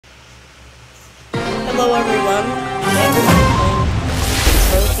Hello everyone, today we're playing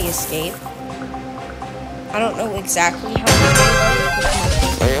Trophy Escape. I don't know exactly how to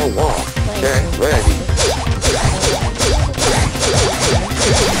play it. Get ready.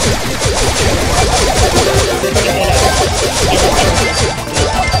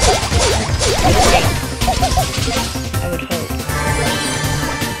 I would hope.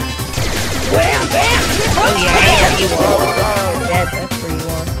 Wham, bam! Oh yeah, I know you are. Dead, that's where you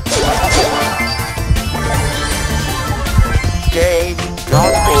are. Game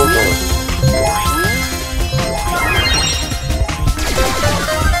not over.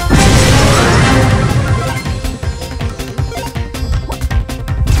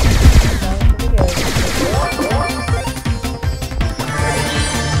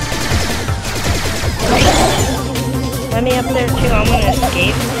 Let me up there too, I'm gonna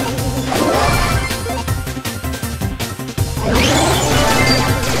escape.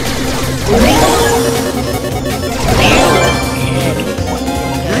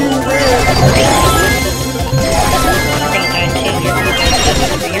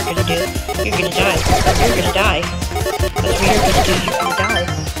 You're gonna die. That's what you're gonna die. You're gonna die.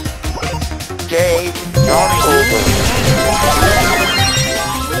 Game not over.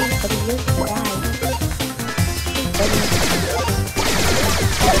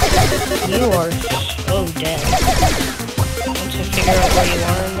 You are so dead. Once I figure out where you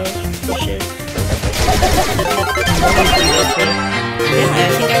are in those bushes. Yeah, I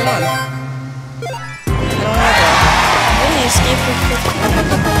think I won. I don't have that. I only escaped with 50.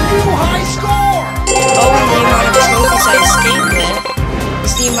 High score! Oh, the amount of trophies I escaped with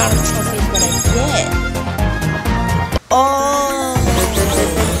is the amount of trophies that I get. Oh!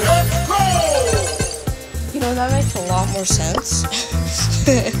 You know, that makes a lot more sense.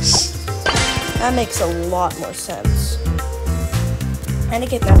 That makes a lot more sense. And to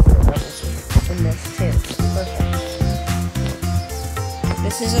get master levels in this too. Perfect.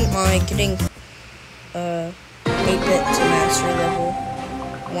 This isn't my getting 8-bit to master level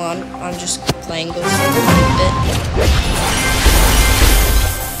 1. I'm just playing those 8-bit.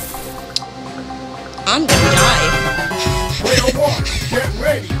 I'm gonna die. Get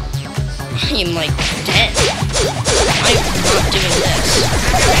ready. I am like dead. I'm not doing this.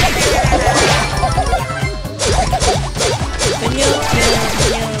 No.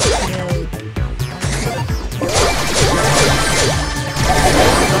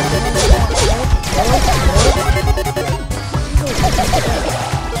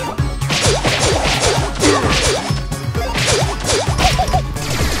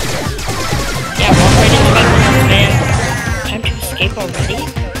 Yeah, walk right into that room, man. Time to escape already?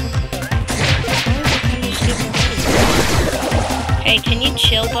 Hey, can you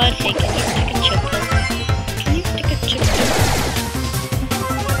chill, bud? Hey, can you take a chill pill? Can you take a chill pill?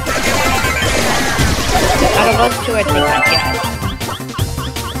 Out of us two, I take that, yeah.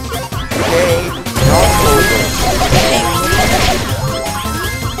 Game not over.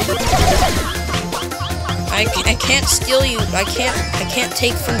 I can't steal you. I can't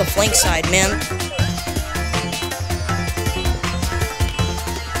take from the flank side, man.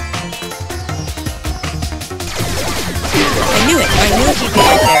 I knew it. I knew he'd be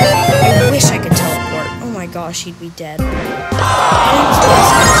right there. I wish I could teleport. Oh my gosh, he'd be dead. I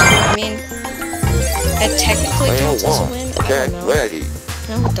mean, that technically counts as a win. I Get don't know. ready.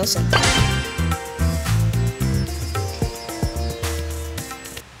 No, it doesn't.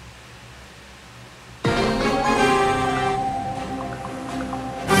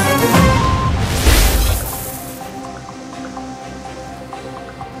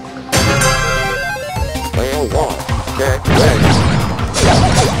 Player 1. Get ready.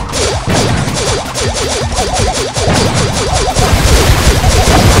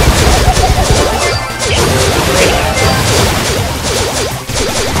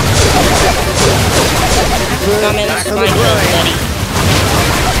 I'm in my kill, buddy.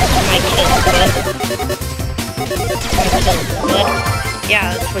 My kill, bud. My kill, bud. Yeah,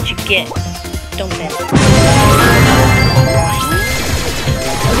 that's what you get. Don't miss.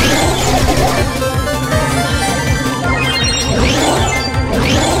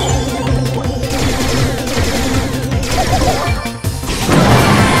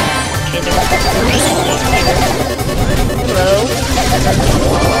 Hello?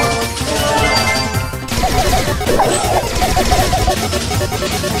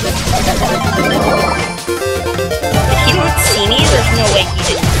 Did he not see me? There's no way he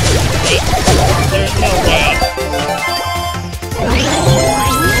didn't see me, right? There's no way.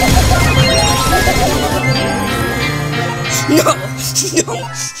 No! No!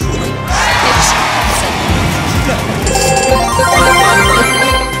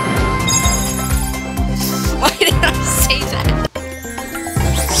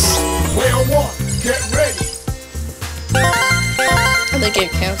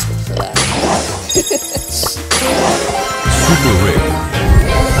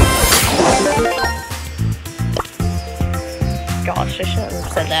 I shouldn't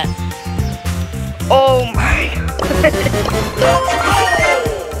have said that. Oh my god.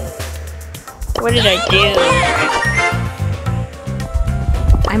 What did I do?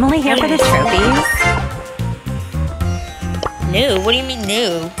 I'm only here for the trophies. New? What do you mean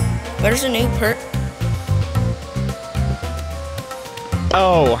new? Where's the new perk?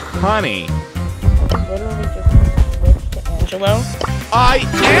 Oh, honey. Literally just switched to Angelo. I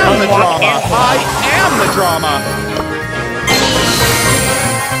am the drama. I am the drama.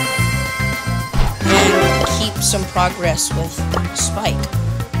 And keep some progress with Spike.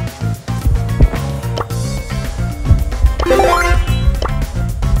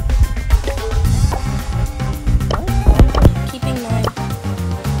 Keeping my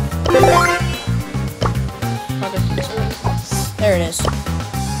progress with Spike. There it is.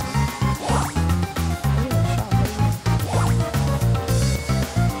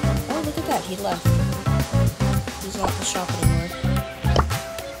 Oh, look at that. He left. He's not in the shop anymore.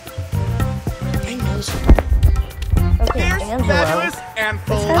 I know it. Okay, Angelo. Fabulous and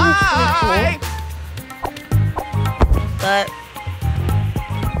This fly. But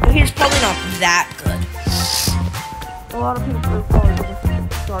he's probably not that good. A lot of people are probably going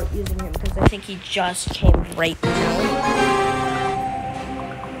to start using him because I think he just came right now.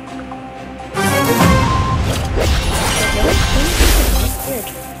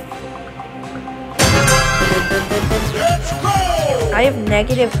 I have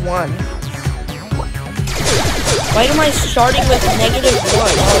 -1. Why am I starting with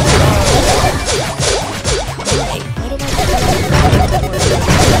 -1?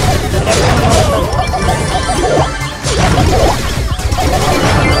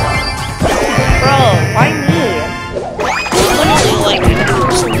 Bro, why me? Literally, like,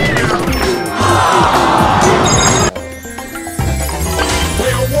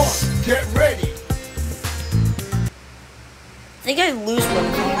 Player 1, get ready. I think I lose one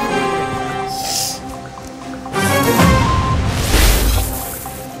time.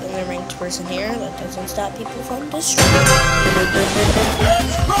 The only ranked person here, that doesn't stop people from destroying.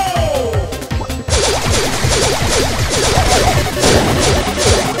 Let's go!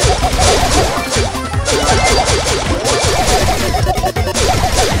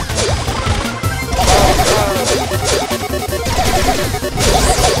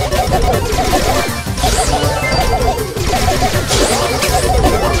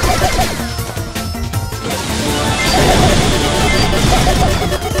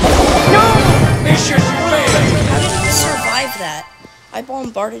 Mission failed. How did he survive that? I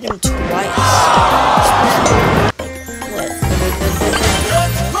bombarded him twice. What?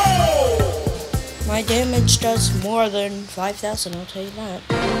 Let's go! My damage does more than 5,000, I'll tell you that.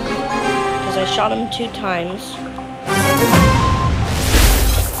 Because I shot him 2 times.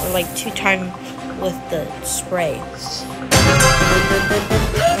 Or like 2 times with the spray.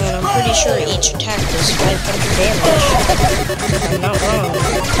 And I'm pretty sure each attack does 500 damage. I'm not wrong.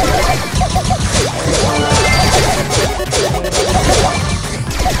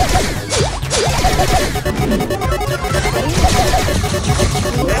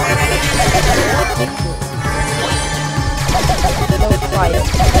 So quiet.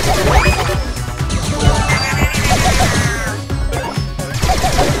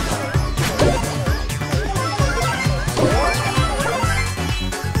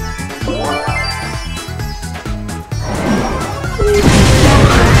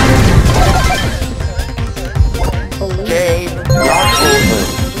 Game not over.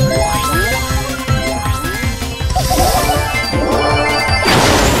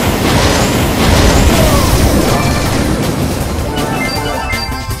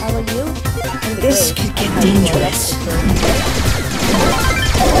 How are you? This could get dangerous.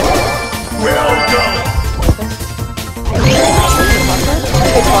 Well done.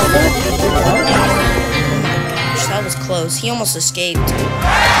 Gosh, that was close. He almost escaped.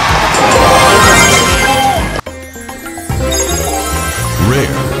 Rare.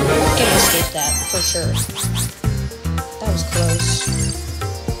 Can escape that for sure. That was close.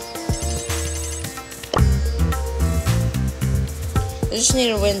 I just need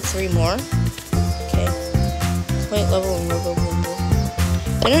to win 3 more. Okay. Wait, level and Robo Rumble.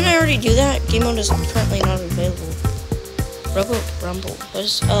 Didn't I already do that? Game mode is currently not available. Robo Rumble. What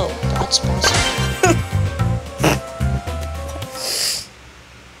is? Oh, that's possible.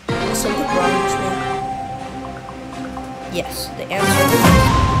 Something wrong with me. Yes, the answer is yes.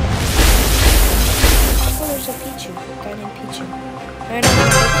 Oh, there's a Pichu. A guy named Pichu. I don't know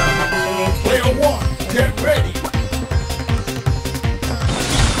their name's Player Pichu. 1, get ready.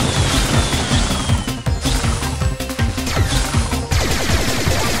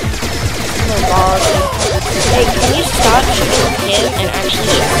 Oh my god. Hey, can you stop shooting him and actually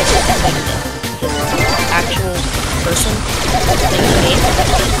shoot like the actual person?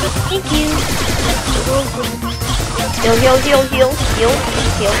 Thank you. Heal.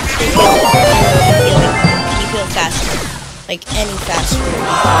 Keep heal faster. Like any faster would be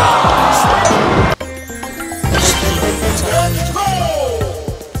great. Just heal. That's all I need to do.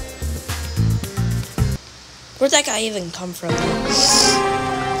 Where'd that guy even come from?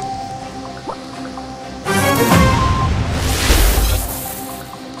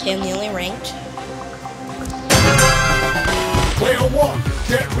 Okay, I'm the only ranked. Player 1,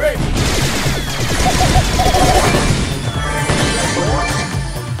 get ready.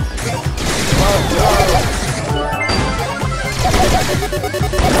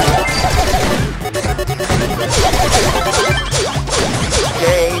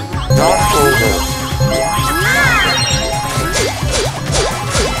 Game not over.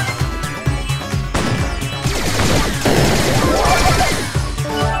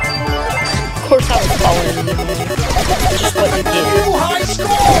 Of course I was following you. Just what you did. High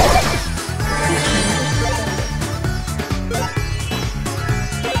score.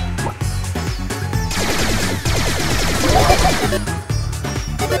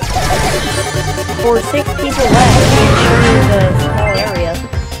 6 people left. It sure is a small area.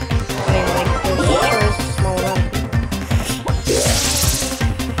 I mean, like, it sure is a small amount.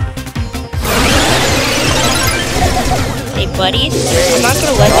 Hey, buddy, I'm not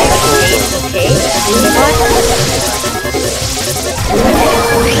gonna let you escape, okay?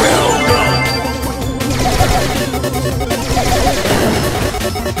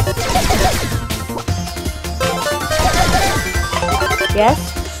 Yes,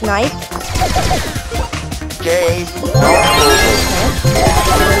 snipe. Game not over.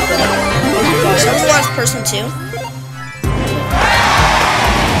 So I'm the last person too.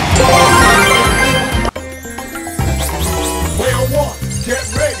 Player 1, get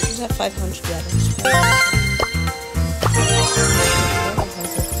ready. Who's at 500 letters?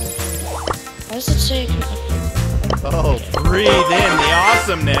 Why does it say? Oh, breathe in the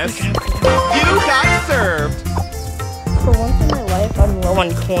awesomeness. You got served. For once in my life, I'm low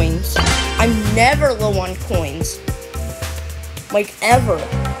on coins. I'm never low on coins. Like, ever.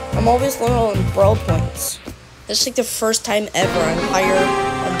 I'm always low on brawl points. This is like the first time ever I'm higher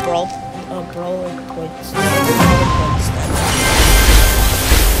on brawl points.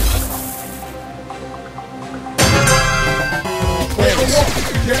 Player 1,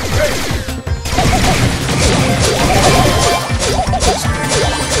 get ready.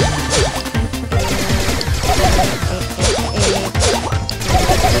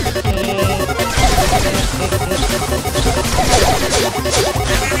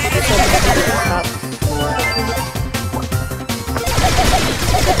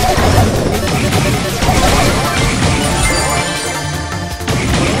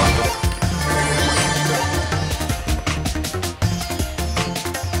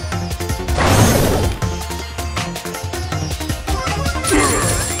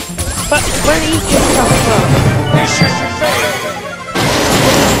 But where do you get stuff from? Mission failed.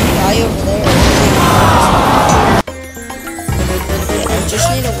 Guy over there. Okay, I just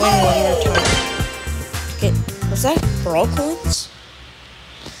need to win one more time. Okay, was that brawl coins?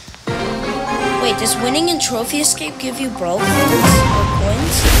 Wait, does winning in Trophy Escape give you brawl coins or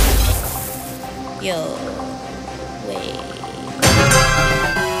coins? Yo, wait.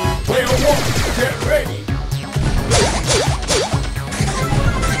 Player 1, get ready.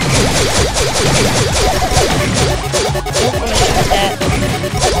 Nope, I'm gonna try that.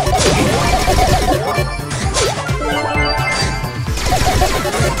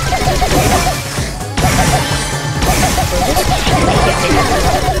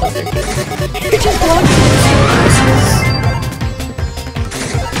 You're just blocking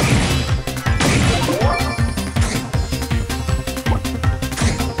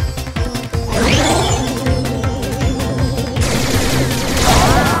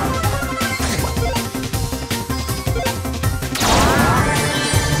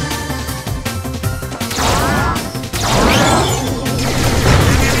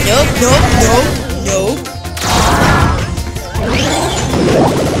Nope.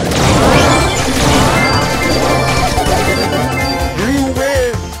 You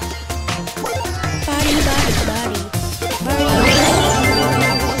win. Body.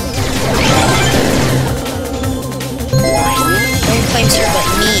 No one claims her but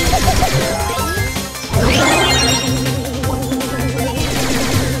me.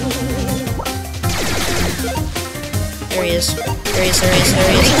 There he is. There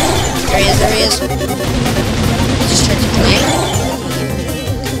he is. Just tried to play.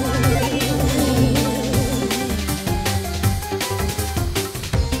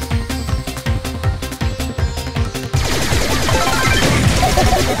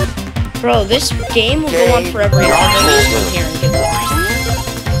 Bro, this game will go on forever. Let me just come here and give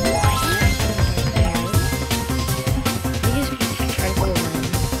up. Please try to go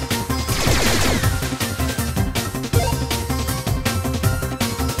around.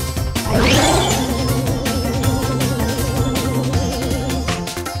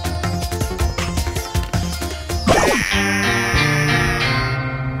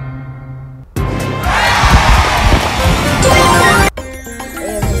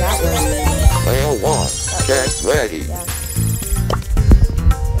 Player 1, get ready.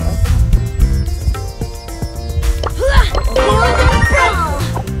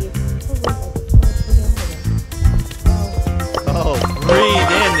 Oh, breathe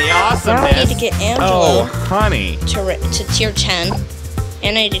in the Now I awesomeness. need to get Oh, Angelo honey. to tier 10.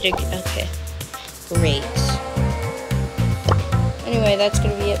 And I need to get, okay. Great. Anyway, that's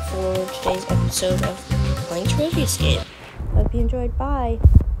going to be it for today's episode of Playing Terraria Escape. Hope you enjoyed. Bye.